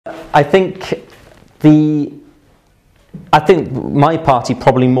I think my party,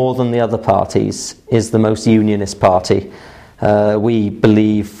 probably more than the other parties, is the most unionist party. We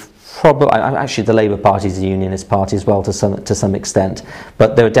believe, actually the Labour Party is a unionist party as well to some extent,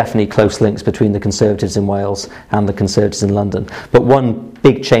 but there are definitely close links between the Conservatives in Wales and the Conservatives in London. But one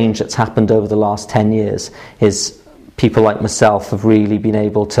big change that's happened over the last 10 years is people like myself have really been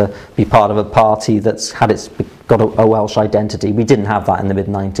able to be part of a party that's got a Welsh identity. We didn't have that in the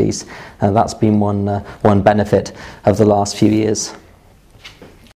mid-90s, and that's been one benefit of the last few years.